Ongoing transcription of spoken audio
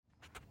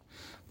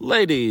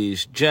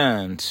Ladies,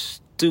 gents,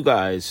 two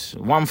guys,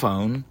 one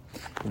phone.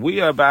 We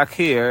are back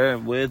here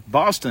with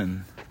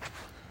Boston.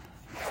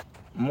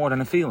 More Than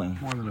a Feeling.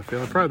 More Than a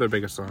Feeling. Probably their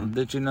biggest song.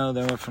 Did you know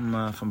they were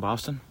from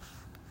Boston?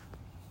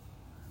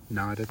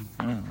 No, I didn't.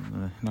 Oh,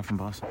 not from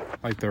Boston.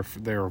 Like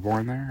they were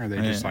born there, or they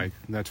just like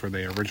that's where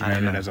they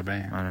originated as a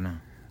band. I don't know.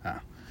 Oh.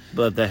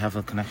 But they have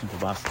a connection to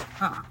Boston.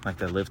 Oh. Like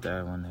they lived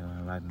there when they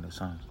were writing their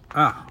songs.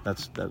 Oh. That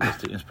was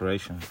the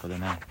inspiration for the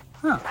name.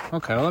 Oh,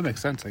 okay. Well, that makes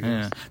sense, I guess.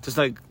 Yeah, just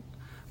like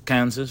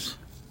Kansas.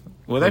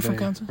 Were they from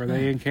Kansas? Were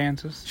they in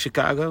Kansas?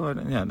 Chicago?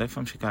 Yeah, they're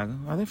from Chicago.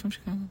 Are they from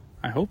Chicago?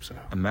 I hope so.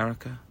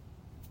 America?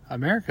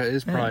 America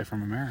is probably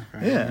from America.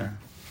 Yeah.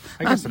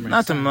 I guess it makes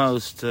not sense. the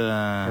most...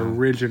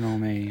 original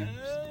name.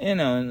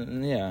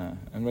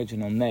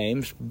 Original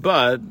names,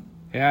 but...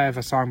 Yeah, I have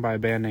a song by a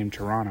band named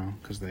Toronto,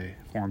 because they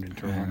formed in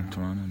Toronto. Yeah,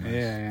 Toronto, nice.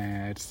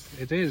 Yeah.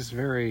 It is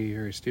very,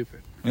 very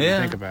stupid. When Yeah.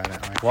 you think about it.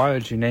 Like, why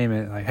would you name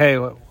it? Like, hey,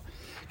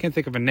 can't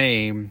think of a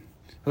name.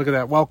 Look at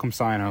that welcome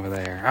sign over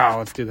there. Oh,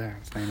 let's do that.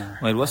 Let's name our,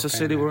 Wait, what's the band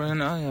city that. we're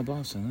in? Oh, yeah,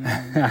 Boston.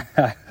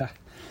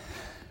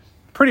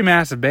 Pretty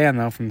massive band,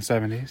 though, from the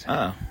 70s.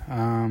 Oh.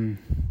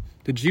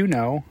 Did you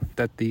know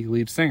that the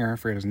lead singer, I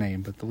forget his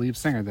name, but the lead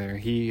singer there,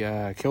 he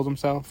killed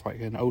himself like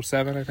in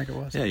 2007, I think it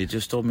was? Yeah, you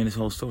just told me this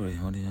whole story.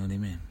 What do you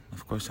mean?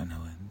 Of course I know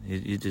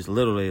it. You just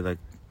literally, like,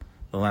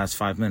 the last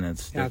 5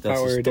 minutes. Yeah, I that's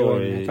thought we the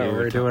were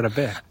story. doing a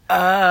bit.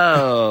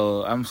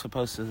 Oh, I'm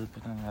supposed to...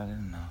 But I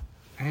didn't know.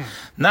 Yeah.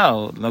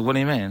 No, like, what do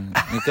you mean?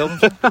 He killed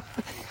himself?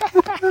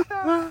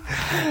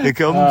 He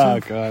killed himself? Oh,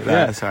 God.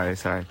 Yeah,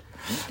 sorry.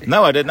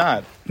 No, I did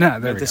not. No,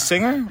 there we The go.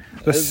 singer?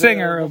 The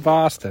singer of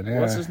Boston, yeah.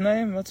 What's his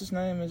name?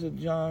 Is it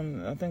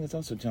John? I think it's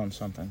also John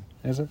something.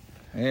 Is it?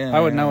 Yeah. I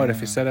would know it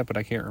if you said it, but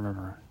I can't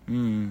remember.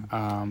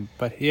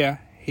 But yeah,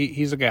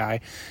 he's a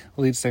guy,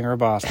 lead singer of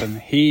Boston.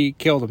 He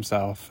killed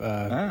himself,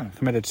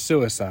 committed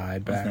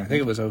suicide back, I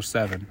think it was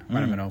 2007.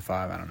 Might have been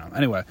 2005, I don't know.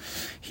 Anyway,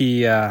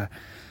 he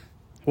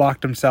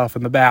locked himself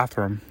in the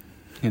bathroom,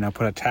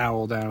 put a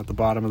towel down at the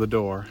bottom of the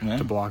door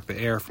to block the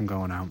air from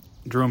going out.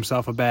 Drew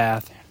himself a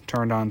bath,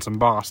 turned on some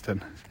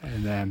Boston,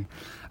 and then...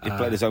 He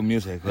played his own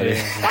music.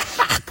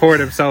 Poured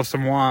himself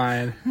some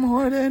wine.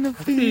 More than a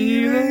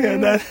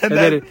feeling. And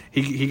then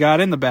he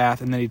got in the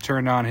bath, and then he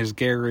turned on his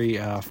Gary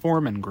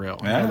Foreman grill.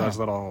 Those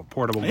little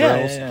portable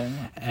grills. Yeah.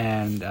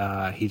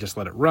 And he just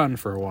let it run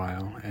for a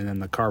while, and then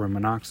the carbon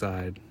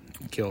monoxide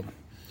killed him.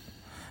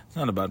 It's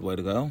not a bad way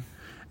to go.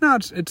 No,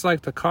 it's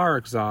like the car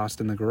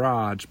exhaust in the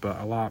garage, but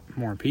a lot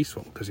more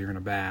peaceful because you're in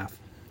a bath.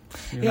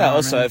 You know what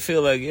Also, I mean? I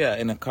feel like,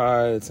 in a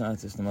car, it's not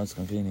just the most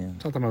convenient.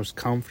 It's not the most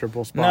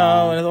comfortable spot.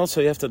 No, and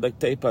also you have to, like,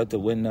 tape out the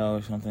window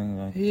or something,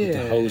 like, put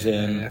the hose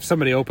in. If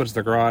somebody opens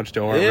the garage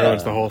door, it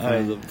ruins the whole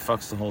thing. It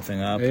fucks the whole thing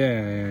up.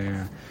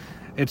 Yeah.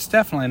 It's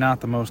definitely not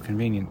the most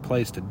convenient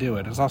place to do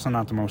it. It's also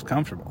not the most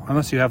comfortable.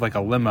 Unless you have, like,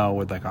 a limo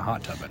with, like, a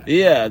hot tub in it.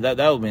 Yeah, that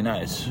would be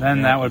nice.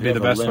 Then that would be If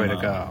the you have best a way to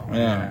limo. go.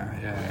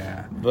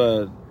 Yeah.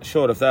 But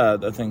short of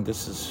that, I think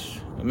this is...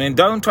 I mean,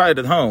 don't try it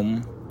at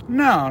home.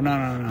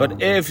 No.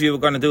 But if you're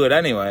going to do it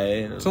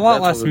anyway... It's a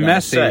lot less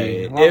messy.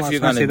 If you're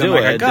going to do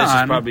it, this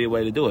is probably a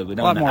way to do it. We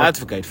don't want to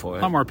advocate for it.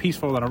 A lot more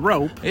peaceful than a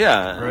rope.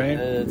 Yeah. Right?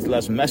 It's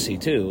less messy,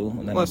 too.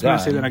 Less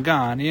messy than a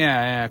gun.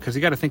 Yeah. Because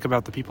you got to think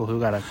about the people who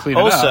got to clean it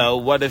up. Also,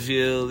 what if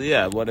you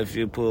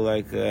pull,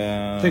 like...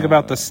 think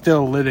about the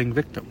still living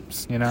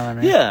victims. You know what I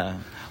mean? Yeah.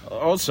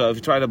 Also, if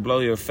you try to blow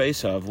your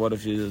face off, what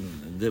if you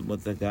did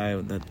what the guy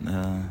that...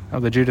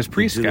 the Judas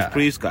Priest guy. Judas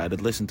Priest guy that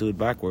listened to it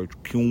backwards.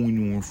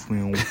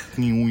 And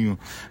then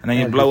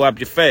you blow up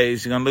your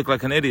face, you're going to look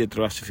like an idiot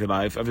the rest of your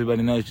life.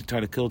 Everybody knows you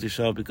try to kill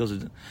yourself because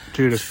of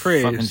Judas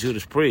Priest. Fucking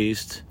Judas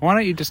Priest. Why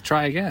don't you just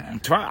try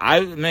again? I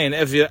mean,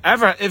 if you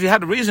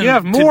had a reason, you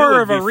have more to do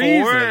it of a before,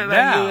 reason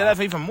now. You have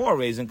even more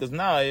reason because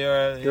now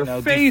you're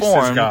your face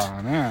deformed. is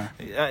gone.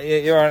 Yeah.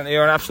 You're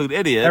an absolute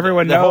idiot.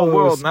 Everyone the knows. whole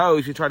world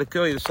knows you try to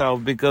kill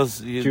yourself because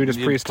you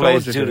Priest played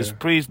told you Judas to.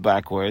 Priest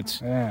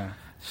backwards. Yeah.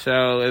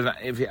 So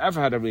if you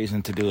ever had a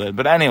reason to do it,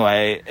 but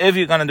anyway, if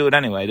you're gonna do it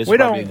anyway, this is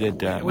probably a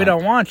good. We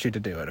don't want you to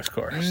do it, of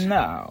course.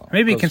 No.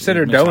 Maybe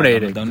consider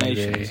donating.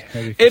 Donations.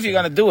 Maybe if you're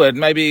gonna do it,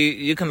 maybe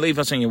you can leave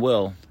us in your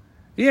will.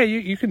 Yeah,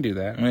 you can do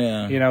that.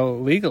 Yeah.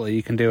 Legally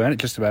you can do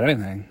just about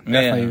anything.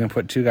 Definitely, you can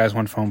put Two Guys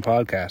One Phone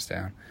podcast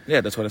down.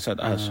 Yeah, that's what I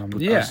said. Us.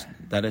 Us.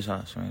 That is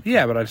us, right?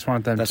 Yeah, but I just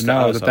want them to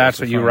know that's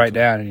what you write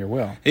down in your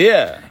will.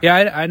 Yeah. Yeah,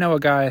 I know a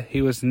guy.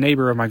 He was a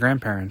neighbor of my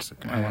grandparents.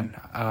 And,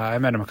 I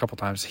met him a couple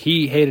times.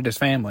 He hated his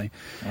family,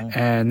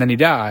 and then he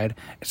died.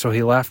 So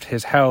he left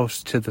his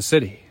house to the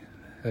city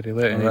that he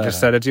lived in. He just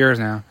said, "It's yours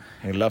now."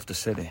 He left the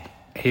city.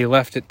 He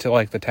left it to,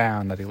 like, the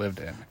town that he lived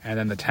in. And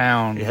then the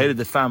town... He hated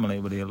the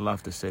family, but he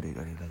loved the city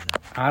that he lived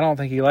in. I don't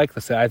think he liked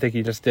the city. I think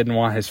he just didn't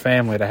want his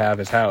family to have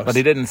his house. But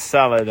he didn't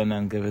sell it and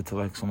then give it to,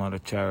 like, some other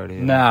charity.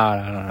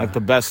 No. Like,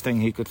 the best thing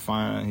he could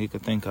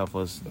think of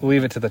was...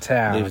 Leave it to the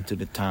town. Leave it to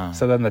the town.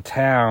 So then the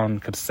town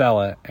could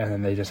sell it, and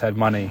then they just had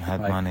money.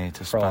 Money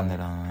to spend it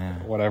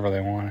on, whatever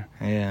they wanted.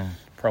 Yeah.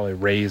 Probably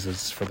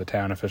raises for the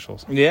town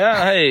officials.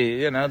 Yeah,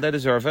 hey, they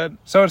deserve it.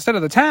 So instead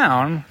of the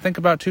town, think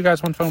about Two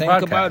Guys, One Phone podcast.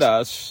 Think about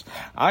us.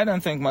 I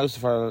don't think most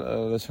of our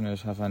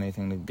listeners have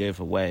anything to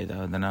give away,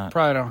 though. They're not.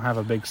 Probably don't have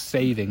a big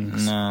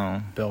savings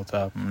built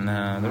up.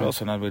 No, they're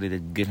also not really the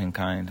giving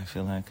kind, I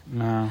feel like.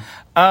 No.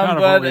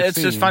 But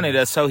it's just funny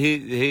that so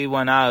he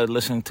went out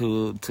listening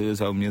to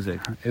his own music.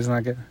 Isn't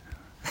that good?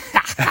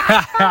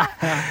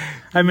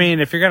 I mean,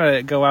 if you're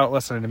gonna go out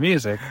listening to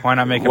music, why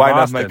not make it Boston?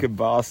 Why not make it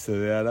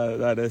Boston? Yeah,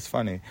 that is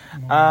funny.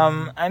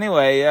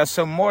 Anyway, yeah,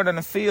 so More Than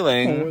a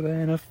Feeling. More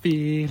than a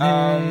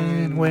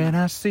feeling when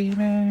I see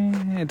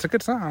me. It's a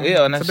good song.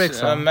 Yeah, and it's a big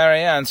song.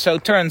 Marianne. So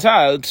it turns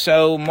out,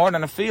 More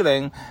Than a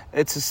Feeling,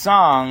 it's a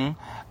song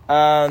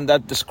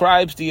that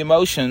describes the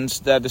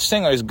emotions that the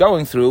singer is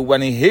going through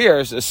when he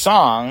hears a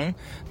song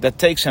that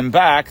takes him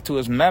back to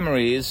his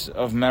memories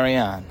of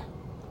Marianne.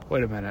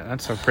 Wait a minute,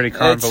 that's a pretty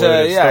convoluted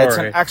story. It's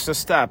an extra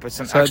step. It's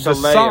an extra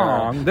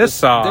layer. This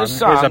song is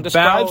describes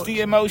about the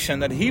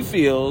emotion that he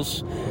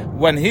feels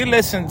when he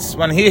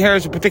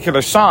hears a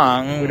particular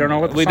song. We don't know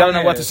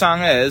what the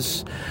song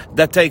is.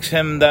 That takes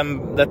him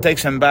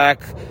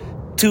back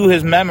to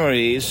his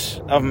memories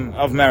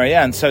of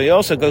Marianne. So he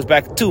also goes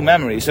back to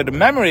memories. So the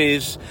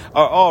memories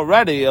are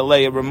already a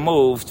layer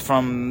removed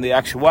from the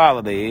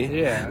actuality.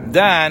 Yeah.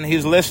 Then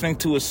he's listening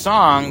to a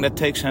song that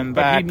takes him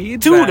back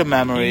to the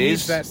memories. He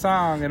needs that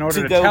song in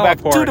order to go back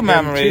to the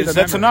memories.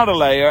 That's memory. Another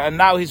layer. And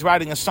now he's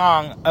writing a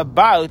song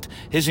about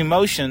his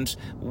emotions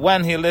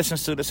when he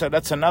listens to so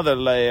that's another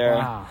layer.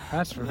 Wow,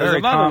 that's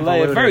very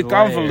convoluted. Very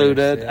convoluted.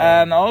 Layers,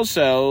 yeah. And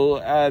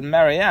also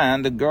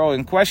Marianne, the girl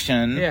in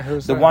question,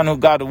 who's the that? one who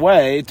got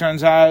away.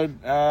 Turns out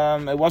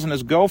it wasn't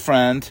his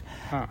girlfriend.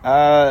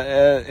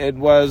 It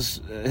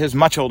was his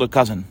much older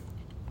cousin.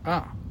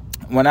 Oh.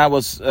 When I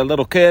was a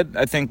little kid,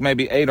 I think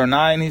maybe 8 or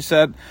 9, he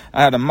said,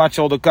 I had a much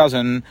older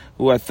cousin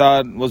who I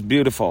thought was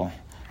beautiful.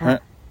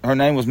 Her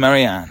name was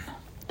Marianne.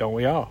 Don't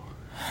we all?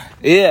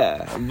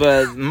 Yeah,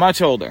 but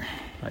much older.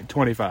 Like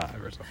 25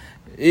 or something.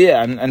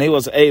 Yeah, and he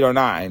was 8 or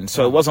 9,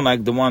 so it wasn't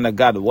like the one that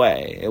got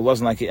away. It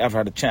wasn't like he ever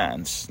had a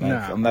chance,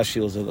 unless she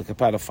was like a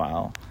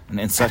pedophile, an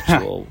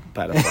incestual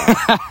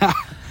pedophile.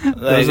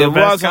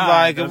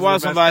 It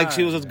wasn't like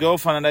she was his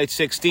girlfriend at age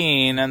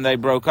 16 and they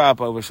broke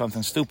up over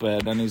something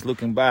stupid. And he's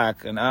looking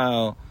back and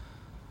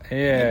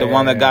the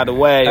one that got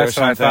away or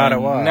something. What I thought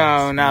it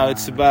was. No,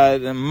 it's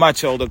about a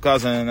much older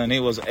cousin, and he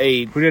was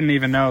 8. We didn't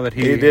even know that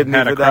he didn't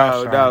had a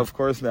crush on. No, of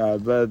course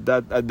not.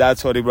 But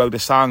that's what he wrote the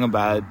song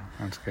about.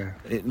 That's good.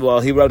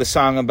 He wrote a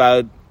song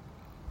about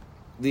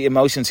the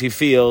emotions he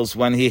feels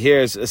when he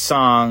hears a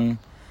song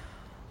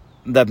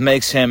that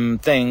makes him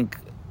think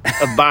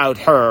about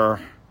her.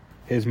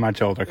 His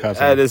much older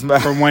cousin.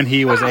 From when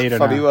he was 8 or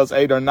 9. He was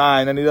 8 or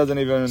 9, and he doesn't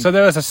even... So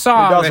there was a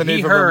song that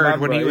he heard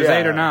when he was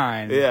 8 or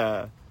 9.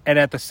 Yeah. And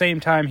at the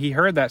same time he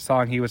heard that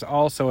song, he was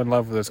also in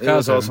love with his cousin. He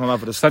was also in love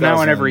with his cousin. So now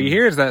whenever he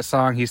hears that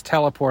song, he's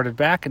teleported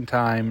back in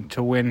time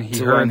to when he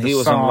heard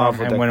the song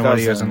and when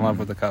he was in love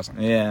with the cousin.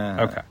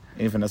 Yeah. Okay.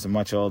 Even as a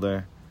much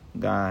older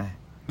guy.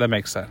 That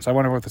makes sense. I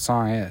wonder what the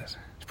song is.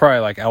 It's probably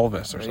like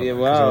Elvis or something. Yeah,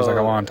 well, it was like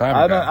a long time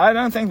ago. I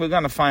don't think we're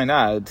going to find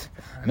out.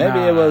 Maybe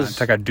it was... It's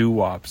like a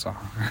doo-wop song.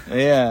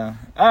 Yeah.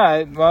 All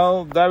right.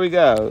 Well, there we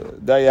go.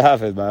 There you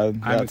have it,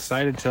 man. I'm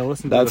excited to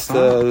listen to the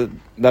song.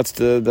 That's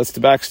the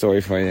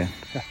backstory for you.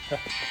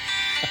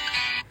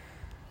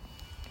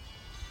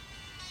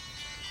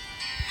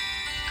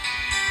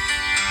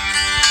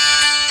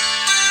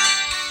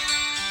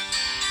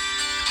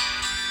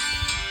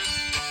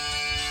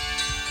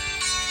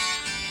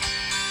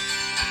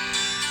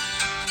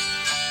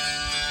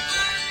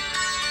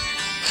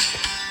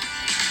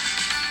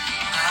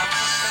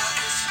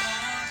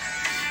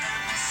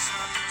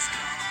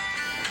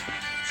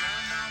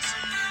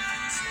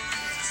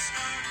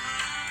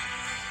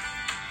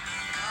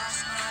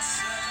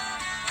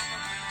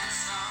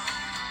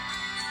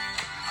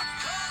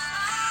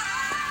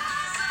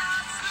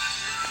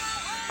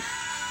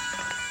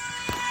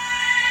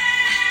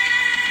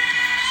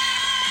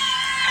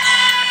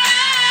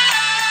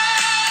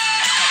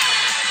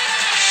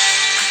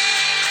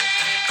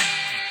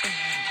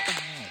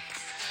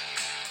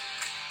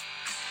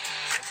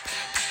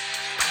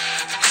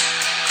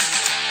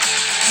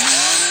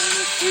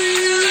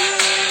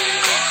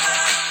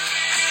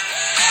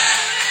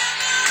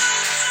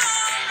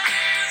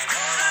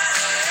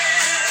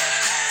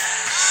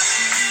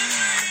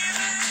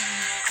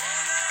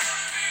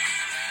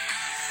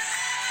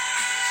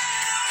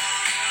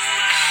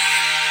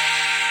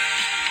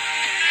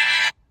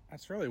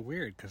 It's really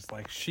weird because,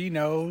 she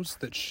knows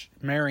that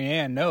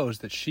Marianne knows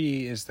that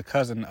she is the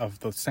cousin of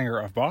the singer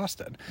of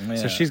Boston. Yeah.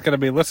 So she's going to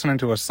be listening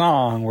to a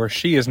song where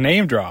she is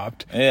name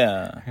dropped.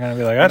 Yeah. You're going to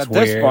be like, that's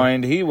weird. At this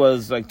point, he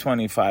was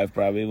 25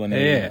 probably when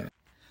he... Yeah.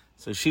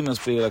 So she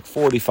must be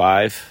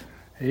 45.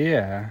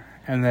 Yeah.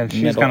 And then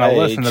she's going to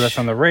listen to this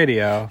on the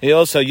radio. He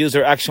also used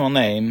her actual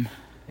name.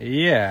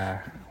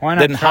 Yeah. Why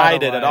not didn't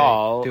hide it at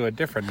all. Do a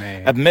different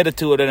name. Admitted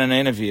to it in an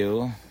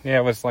interview. Yeah,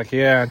 it was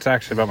it's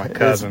actually about my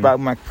cousin. It's about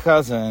my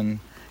cousin.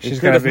 He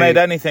could have made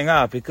anything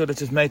up. He could have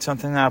just made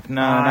something up.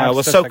 No. It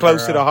was so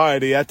close to the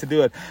heart. He had to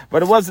do it.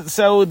 But it wasn't.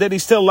 So did he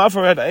still love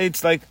her at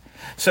age like?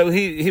 So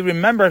he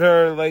remembered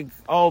her like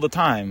all the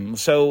time.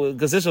 So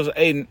because this was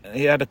 8,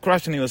 he had a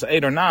crush when he was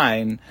 8 or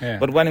 9. Yeah.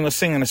 But when he was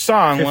singing a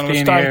song, when he was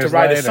starting to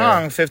write a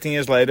song 15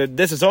 years later,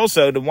 this is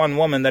also the one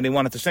woman that he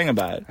wanted to sing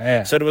about.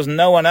 Yeah. So there was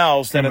no one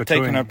else that had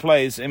taken her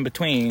place in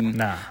between.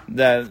 Nah.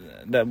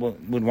 That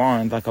would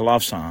warrant like a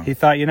love song. He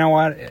thought, you know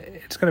what?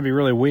 It's going to be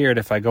really weird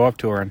if I go up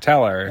to her and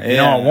tell her. You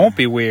know, it won't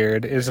be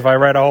weird is if I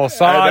write a whole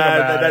song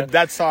about it.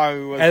 That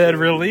song was, and then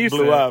release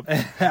blew it. up.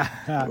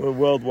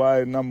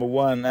 Worldwide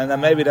 #1. And then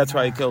maybe that's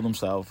why he killed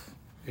himself.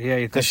 Yeah,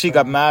 because she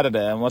got mad at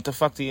him. What the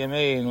fuck do you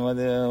mean? What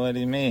do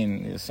you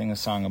mean? You sing a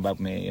song about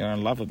me? You're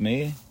in love with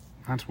me?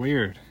 That's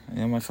weird.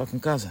 You're my fucking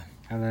cousin.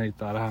 And then he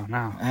thought, oh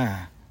no.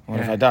 What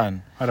have I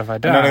done? What have I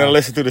done? And then I'm gonna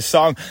listen to the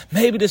song.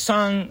 Maybe the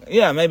song.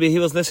 Yeah, maybe he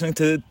was listening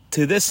to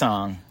this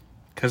song.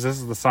 Because this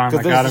is the song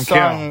that got him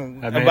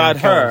killed. About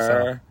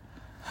her.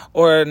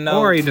 Or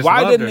no? Or he just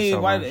why loved didn't her he?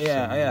 so Why? much,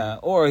 Yeah.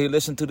 Or he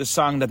listened to the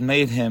song that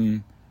made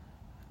him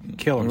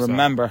kill himself.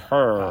 Remember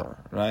her,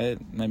 right?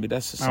 Maybe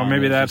that's the song. Oh,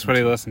 maybe that's what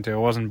he listened to. It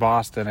wasn't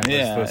Boston. It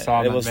was the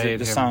song that made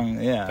the him. Song,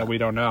 that we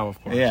don't know,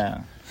 of course.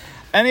 Yeah.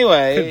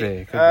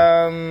 Anyway, could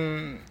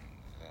be.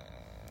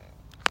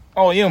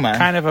 Oh, you man.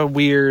 Kind of a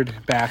weird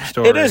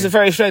backstory. It is a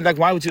very strange. Like,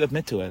 why would you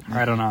admit to it?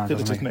 I don't know. Could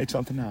have just made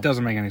something up.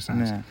 Doesn't make any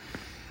sense.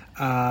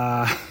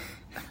 Yeah.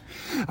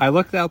 I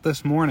looked out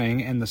this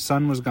morning and the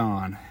sun was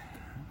gone.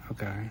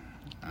 Okay.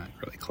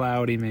 Really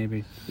cloudy,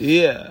 maybe.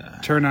 Yeah.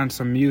 Turned on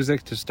some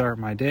music to start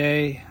my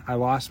day. I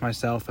lost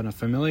myself in a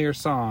familiar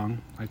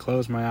song. I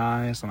closed my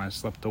eyes and I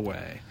slipped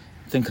away.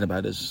 Thinking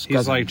about his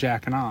He's like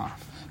jacking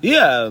off.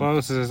 Yeah.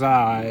 Closes his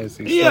eyes.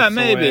 He slips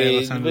away,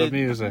 listens to the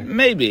music.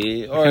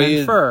 Maybe. Or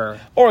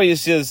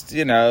he's just,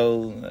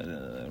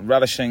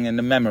 relishing in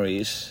the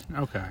memories.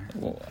 Okay.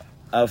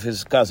 Of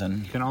his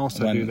cousin. You can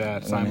also do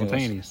that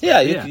simultaneously.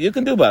 You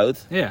can do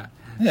both. Yeah.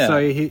 So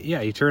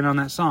he turned on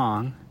that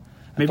song.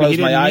 Maybe close he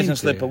didn't my eyes mean and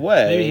to. slip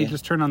away. Maybe he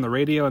just turned on the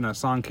radio and that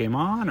song came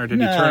on, or did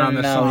he turn on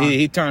this song? No,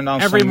 he turned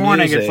on every some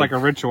morning. music. It's like a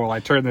ritual. I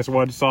turn this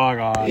one song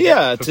on.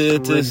 Yeah,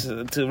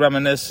 to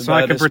reminisce. So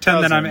about I can pretend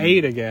cousin. that I'm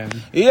 8 again.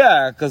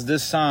 Yeah, because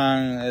this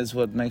song is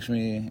what makes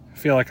me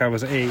feel like I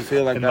was 8.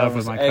 Feel like in I love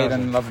was with my 8 cousin.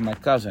 and in love with my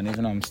cousin,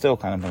 even though I'm still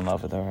kind of in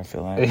love with her. I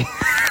feel like.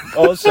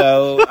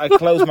 Also, I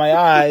closed my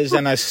eyes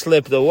and I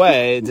slipped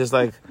away, just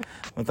like.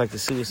 With like the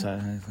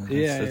suicide.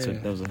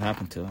 That's what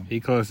happened to him. He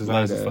closed his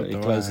eyes and slipped away.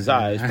 He closed his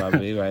eyes,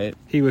 probably, right?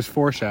 He was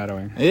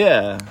foreshadowing.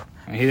 Yeah.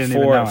 And he didn't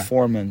even know it.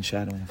 Foreman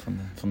shadowing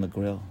from the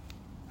grill.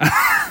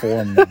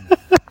 Foreman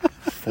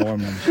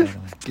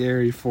shadowing.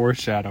 Gary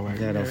foreshadowing.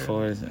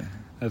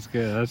 That's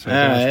good. That's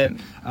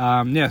fantastic.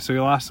 All right. So he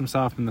lost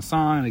himself in the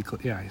song, and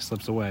he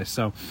slips away.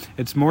 So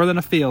it's more than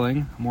a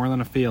feeling.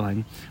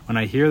 When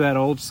I hear that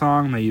old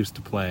song they used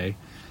to play,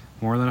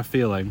 more than a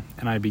feeling,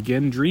 and I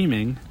begin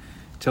dreaming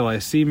till I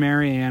see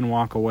Mary Ann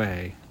walk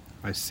away.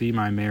 I see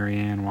my Mary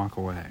Ann walk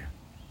away.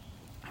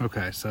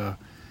 Okay, so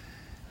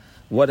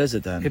what is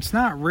it then? It's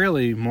not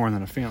really more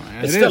than a feeling.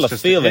 It's still a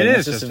feeling.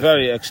 It's just a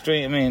very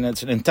extreme. I mean,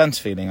 it's an intense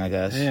feeling, I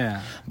guess.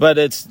 Yeah. But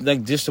it's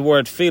like just the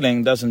word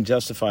feeling doesn't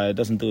justify it.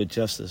 Doesn't do it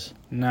justice.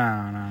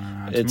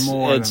 No. It's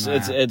more than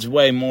that. It's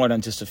way more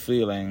than just a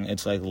feeling.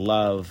 It's like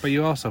love. But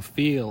you also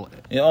feel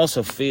it. You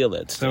also feel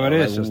it. So it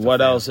is. Just what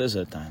else is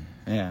it then?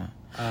 Yeah.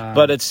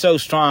 But it's so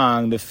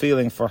strong, the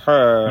feeling for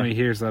her. When he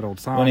hears that old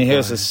song. When he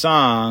hears the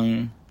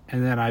song.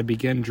 And then I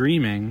begin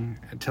dreaming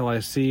until I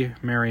see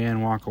Mary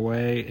Ann walk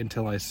away,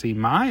 until I see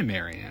my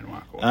Mary Ann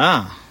walk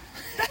away.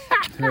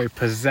 Very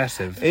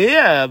possessive.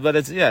 Yeah, but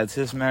it's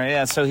his Mary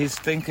Ann. So he's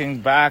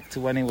thinking back to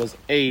when he was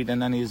 8, and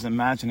then he's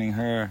imagining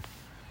her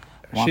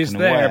walking She's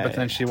there, away. But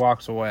then she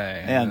walks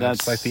away. Yeah,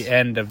 that's like the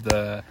end of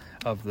the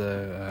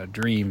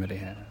dream that he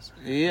has.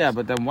 Yeah,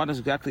 but then what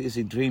exactly is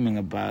he dreaming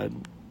about?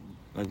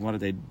 Like,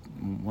 what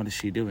is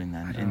she doing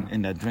then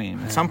in that dream?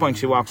 At some point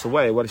she walks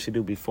away. What does she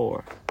do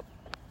before?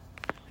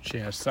 She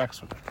has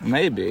sex with him.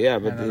 Maybe, yeah.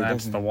 But and then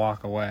that's the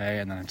walk away,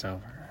 and then it's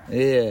over.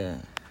 Yeah.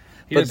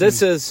 But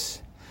this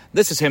is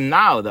him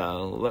now,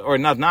 though. Or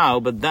not now,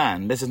 but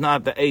then. This is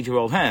not the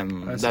 8-year-old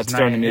him that's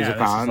turning music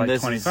on.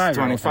 This is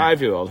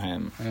 25-year-old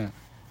him. Yeah.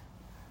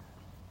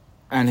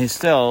 And he's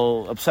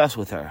still obsessed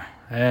with her.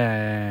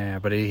 Yeah,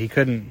 but he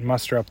couldn't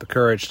muster up the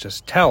courage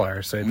to tell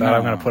her, so he thought,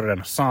 I'm going to put it in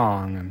a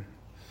song, and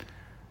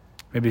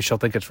maybe she'll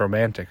think it's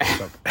romantic or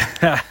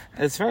something.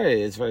 It's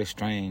very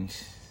strange.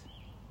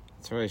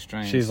 It's very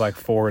strange. She's like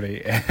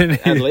 40.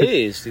 At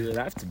least. She would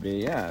have to be,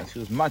 yeah. She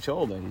was much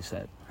older, he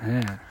said.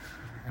 Yeah.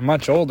 And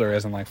much older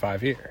isn't like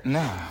 5 years.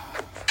 No.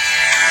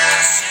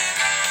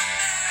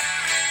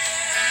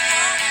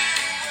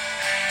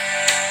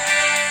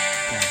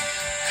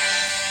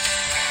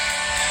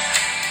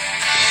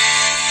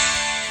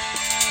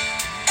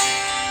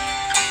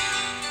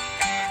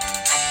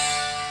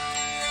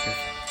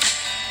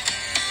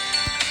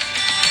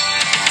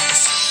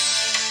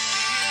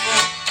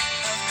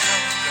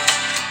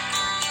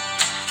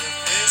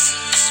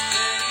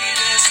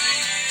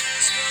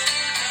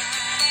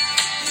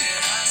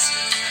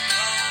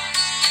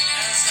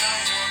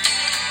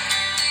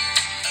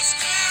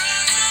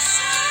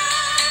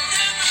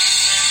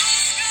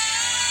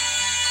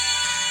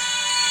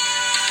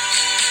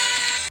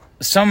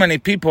 so many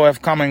people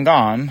have come and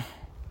gone.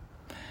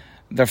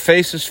 Their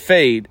faces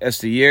fade as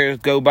the years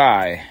go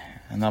by.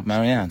 And not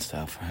Marianne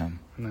style for him.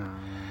 No.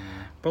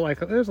 But, like,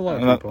 there's a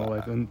lot of people,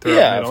 like,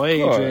 throughout Middle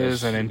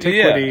Ages and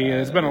Antiquity.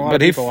 There's been a lot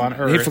of people on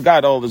Earth. He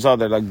forgot all his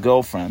other, like,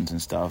 girlfriends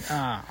and stuff.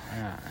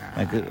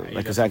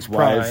 Like his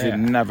ex-wife, he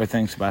never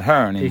thinks about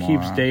her anymore. He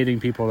keeps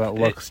dating people that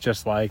looks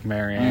just like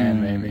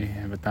Marianne, maybe,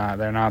 but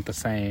they're not the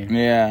same.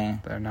 Yeah.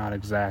 They're not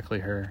exactly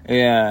her.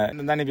 Yeah.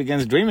 And then he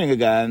begins dreaming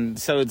again,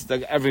 so it's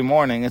like every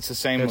morning it's the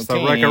same routine.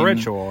 It's like a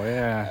ritual,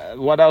 yeah.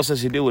 What else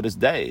does he do with his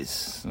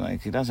days?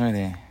 Like, he doesn't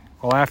really...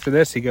 Well, after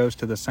this, he goes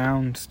to the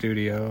sound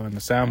studio and the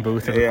sound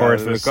booth and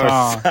records the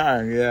song.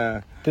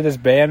 Yeah. Did his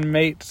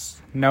bandmates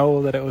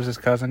know that it was his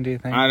cousin, do you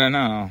think? I don't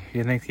know.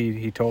 You think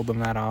he told them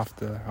that off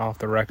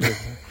the record?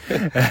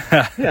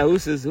 Yeah,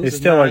 who's They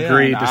still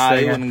agreed to sing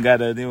he wouldn't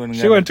get it.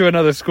 She went to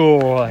another school.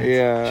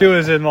 Like, she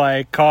was in,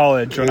 like,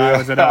 college when I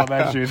was in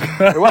elementary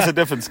school. It was a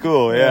different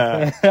school,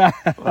 yeah.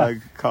 Like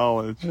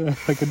college.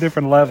 Like a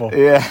different level.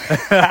 Yeah.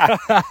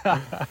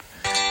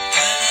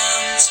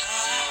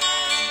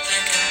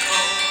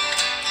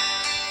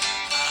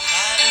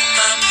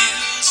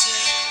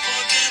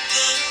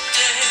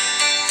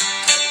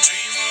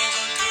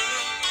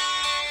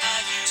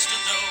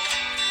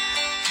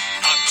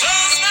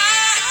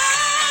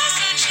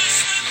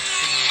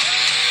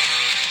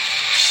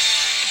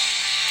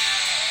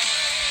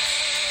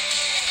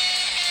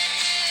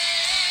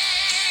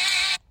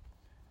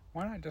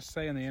 Why not just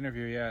say in the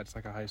interview, yeah, it's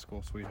like a high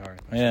school sweetheart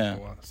that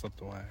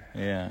slipped away.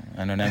 Yeah,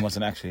 and her name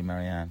wasn't actually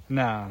Marianne.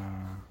 No.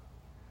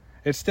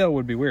 It still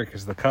would be weird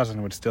because the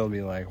cousin would still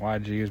be like, why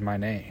did you use my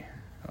name?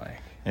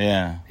 Like,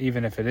 yeah.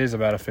 Even if it is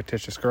about a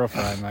fictitious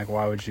girlfriend, like,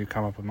 why would you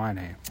come up with my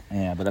name?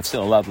 Yeah, but that's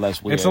still a lot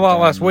less weird. It's a lot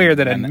less weird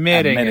than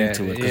admitting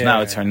to it, because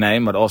now it's her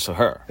name, but also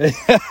her.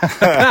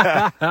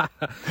 That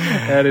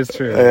is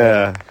true.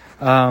 Yeah.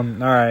 All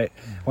right.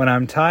 When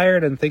I'm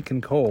tired and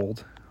thinking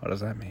cold... What does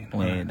that mean?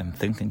 Wait, I'm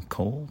thinking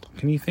cold?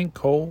 Can you think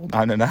cold?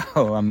 I don't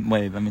know.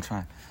 Wait, let me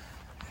try.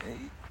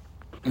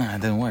 No,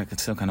 it didn't work.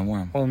 It's still kind of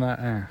warm. Well, not...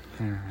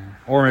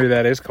 Or maybe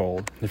that is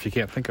cold, if you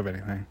can't think of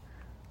anything.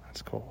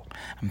 That's cold.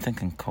 I'm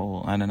thinking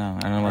cold. I don't know.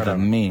 I don't know what that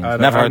means.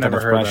 I've never heard that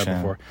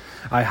before.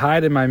 I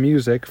hide in my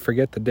music,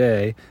 forget the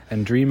day,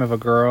 and dream of a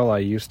girl I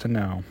used to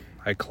know.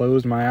 I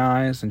closed my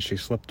eyes, and she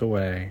slipped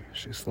away.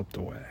 She slipped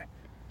away.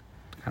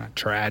 Kind of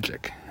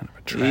tragic.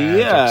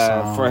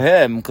 Song. For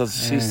him, because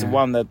she's the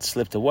one that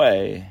slipped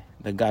away,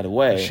 that got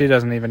away. She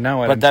doesn't even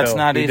know it. But that's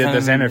not he even. Did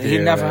this interview, he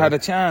never had a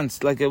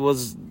chance. Like, he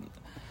was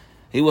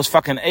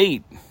fucking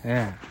 8.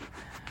 Yeah.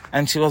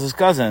 And she was his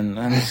cousin,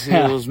 and she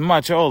was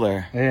much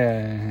older.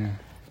 Yeah.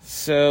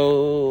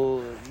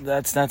 So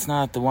that's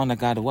not the one that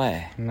got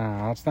away.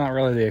 No, that's not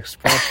really the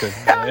expression.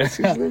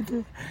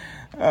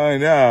 I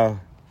know.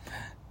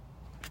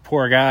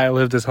 Poor guy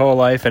lived his whole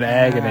life in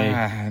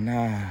agony.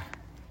 No.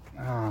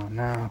 Oh,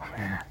 no,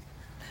 man.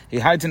 He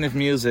hides in his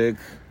music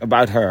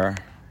about her.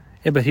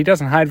 Yeah, but he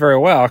doesn't hide very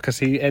well because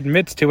he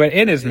admits to it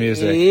in his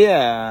music.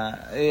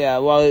 Yeah.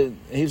 Well,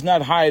 he's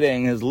not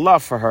hiding his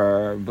love for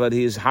her, but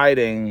he's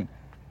hiding...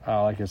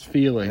 like his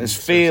feelings. His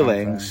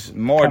feelings,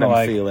 more kinda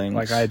than feelings.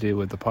 Like I do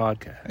with the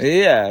podcast.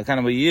 Yeah, kind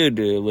of what you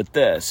do with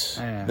this.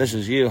 Yeah. This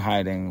is you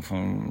hiding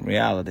from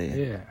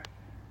reality.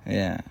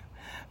 Yeah.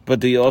 But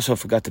do you also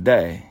forget the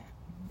day?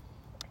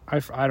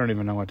 I don't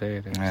even know what day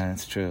it is. Yeah,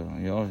 that's true.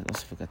 You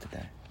also forget the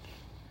day.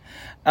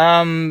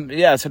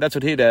 So that's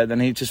what he did, and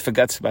he just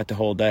forgets about the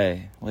whole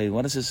day. Wait,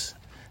 what is this?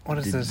 What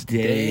is this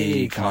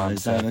day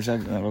concept? Is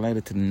that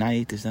related to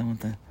night? Is that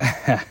what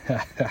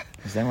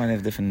is that why they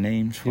have different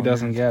names for He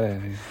doesn't get it.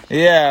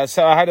 Yeah,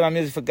 so I had my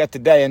music forget the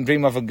day and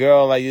dream of a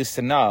girl I used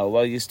to know.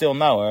 Well, you still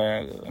know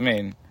her. I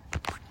mean,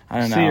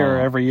 I don't know. See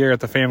her every year at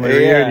the family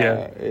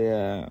reunion.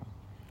 Yeah.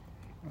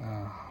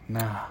 Oh,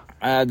 no.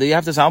 Do you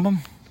have this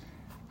album?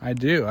 I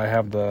do. I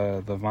have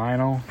the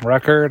vinyl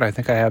record. I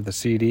think I have the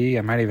CD.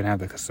 I might even have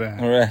the cassette.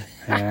 All right.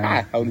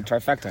 Yeah. Holy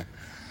trifecta.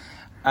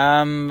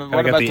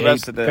 What about the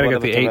rest of the... Gotta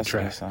get the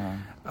 8-track.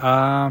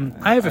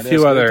 I have a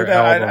few other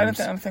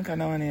albums. I don't think I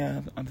know any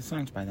other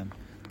songs by them.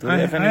 I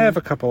have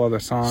a couple other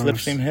songs.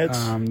 Slipstream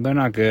hits? They're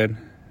not good.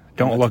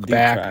 Don't Look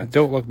Back. Tracks?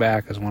 Don't Look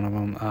Back is one of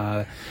them.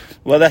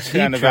 Well, that's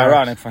kind of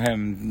ironic for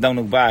him. Don't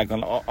Look Back.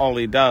 All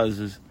he does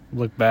is...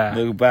 Look back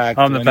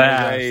on the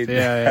past.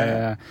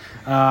 Yeah.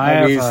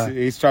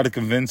 He's trying to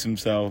convince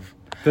himself.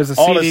 There's a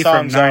all CD the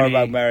songs from are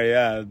about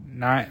Marianne.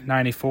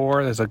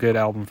 94. There's a good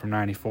album from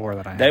 94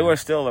 that I have. They were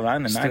still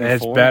around in 94.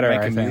 It's better,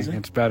 I think. Music?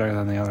 It's better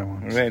than the other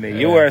ones. Really?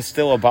 You were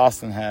still a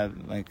Boston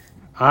head.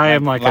 I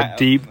am a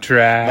deep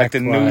track. Like the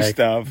new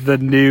stuff. The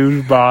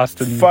new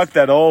Boston. Fuck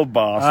that old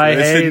Boston.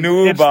 It's the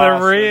new Boston.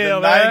 It's the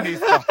real, the 90s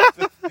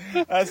Boston.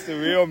 That's the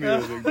real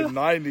music. The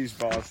 90s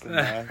Boston,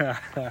 man.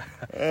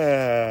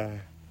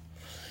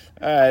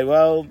 All right,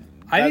 well,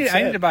 I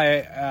need to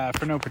buy,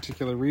 for no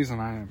particular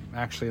reason, I am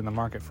actually in the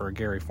market for a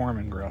Gary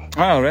Foreman grill.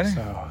 Oh, really?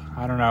 So,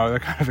 I don't know. They're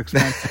kind of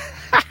expensive.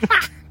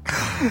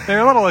 They're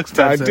a little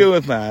expensive. Don't do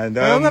it, man.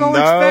 They're a little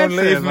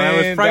expensive. Leave me. I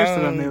was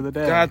pricing them the other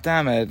day. God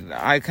damn it.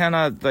 I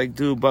cannot,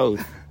 do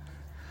both.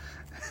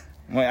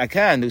 Well, I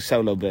can do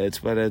solo bits,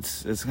 but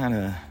it's kind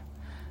of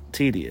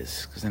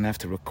tedious because then I have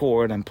to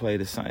record and play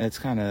the song. It's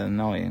kind of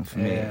annoying for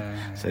me.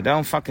 So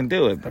don't fucking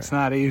do it, bro. It's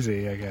not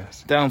easy, I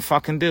guess. Don't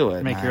fucking do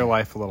it. Make your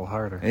life a little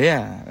harder.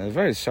 Yeah, it's a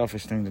very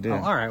selfish thing to do.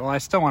 Oh, all right. Well, I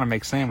still want to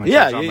make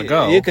sandwiches on the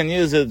go. You can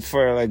use it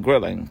for like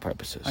grilling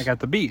purposes. Like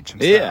at the beach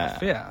and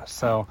stuff. Yeah.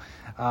 So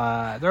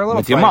they're a little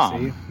with pricey. Your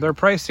mom. They're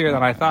pricier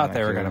than I thought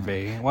they were going to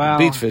be. Well,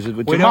 beach visit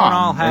with your mom. We don't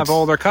all have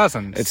older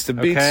cousins. It's the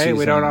beach season.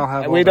 We don't all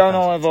have older We don't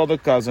cousins. all have older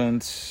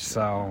cousins.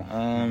 So,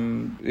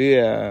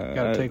 yeah. You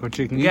got to take what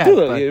you can you get.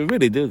 You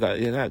really do.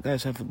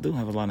 Guys do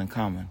have a lot in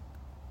common.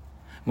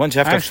 Once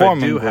you have to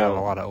form I do have a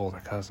lot of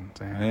older cousins.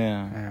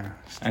 Yeah.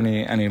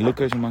 Any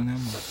lookers among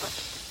them?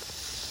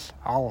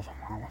 All of them.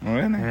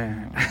 Really?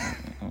 Yeah.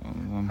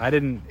 I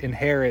didn't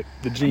inherit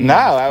the genes. No,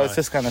 I was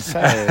just going to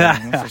say,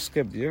 Mr.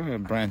 Skip, you're a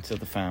branch of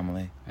the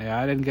family. Yeah,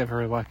 I didn't get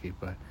very lucky,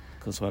 but...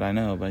 Because what I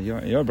know, but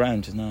your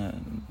branch is not...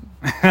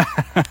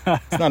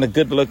 it's not a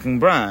good-looking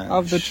branch.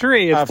 Of the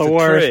tree, it's the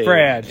worst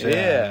branch.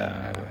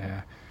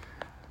 Yeah.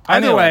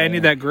 Either way, I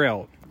need that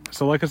grill.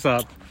 So look us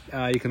up.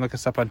 You can look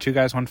us up on Two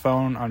Guys One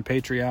Phone on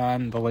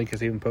Patreon. The link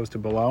is even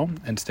posted below.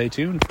 And stay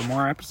tuned for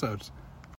more episodes.